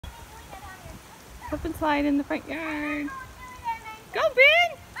Slip and slide in the front yard. Go,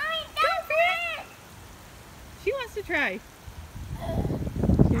 Ben! Go, Ben! She wants to try.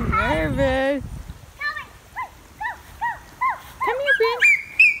 She's nervous. Come here, Ben.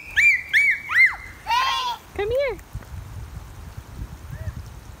 Come here.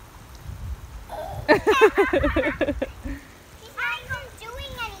 She's not even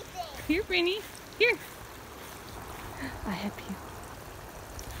doing anything. Here, Brinny. Here. I'll help you.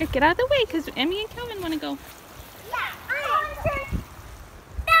 Here, get out of the way because Emmy and Calvin want to go. Yeah,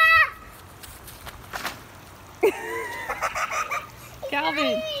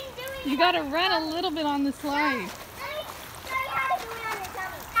 Calvin, you got to run a little bit on the slide. Let me show you how to do it on your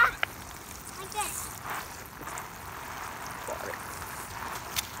tummy. Like this.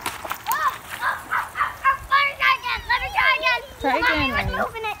 Let me try again. Try again, Let's Emmy.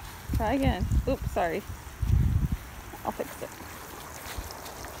 open it. Try again. Oops, sorry. I'll fix it.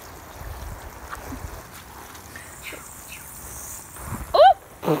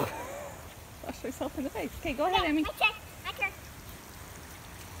 Oh! Wash myself in the face. Okay, go ahead, Emmy. My turn. My turn.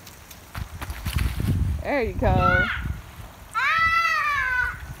 There you go.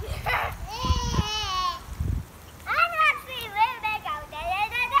 Ah! I'm actually really big out there.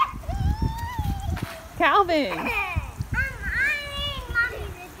 Calvin. I need Mommy to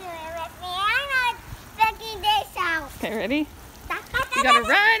do it with me. I'm not taking this out. Okay, ready? You gotta run,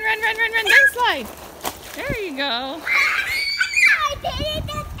 run, run, run, run, then slide. There you go. I didn't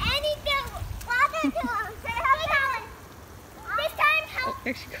get anything. What happened to him? This time, help. Oh,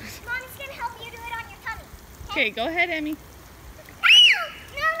 there she goes. Mommy's gonna help you do it on your tummy. Okay, go ahead, Emmy.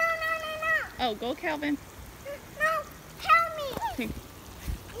 No. Oh, go, Calvin. No, help me. Okay,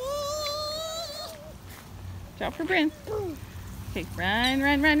 drop for Bryn. Okay, run,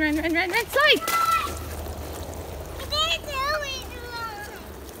 run, run, run, run, run, run, slide. I didn't do it.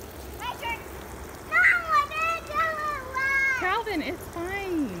 My turn. No, I didn't do it. Calvin, it's fine.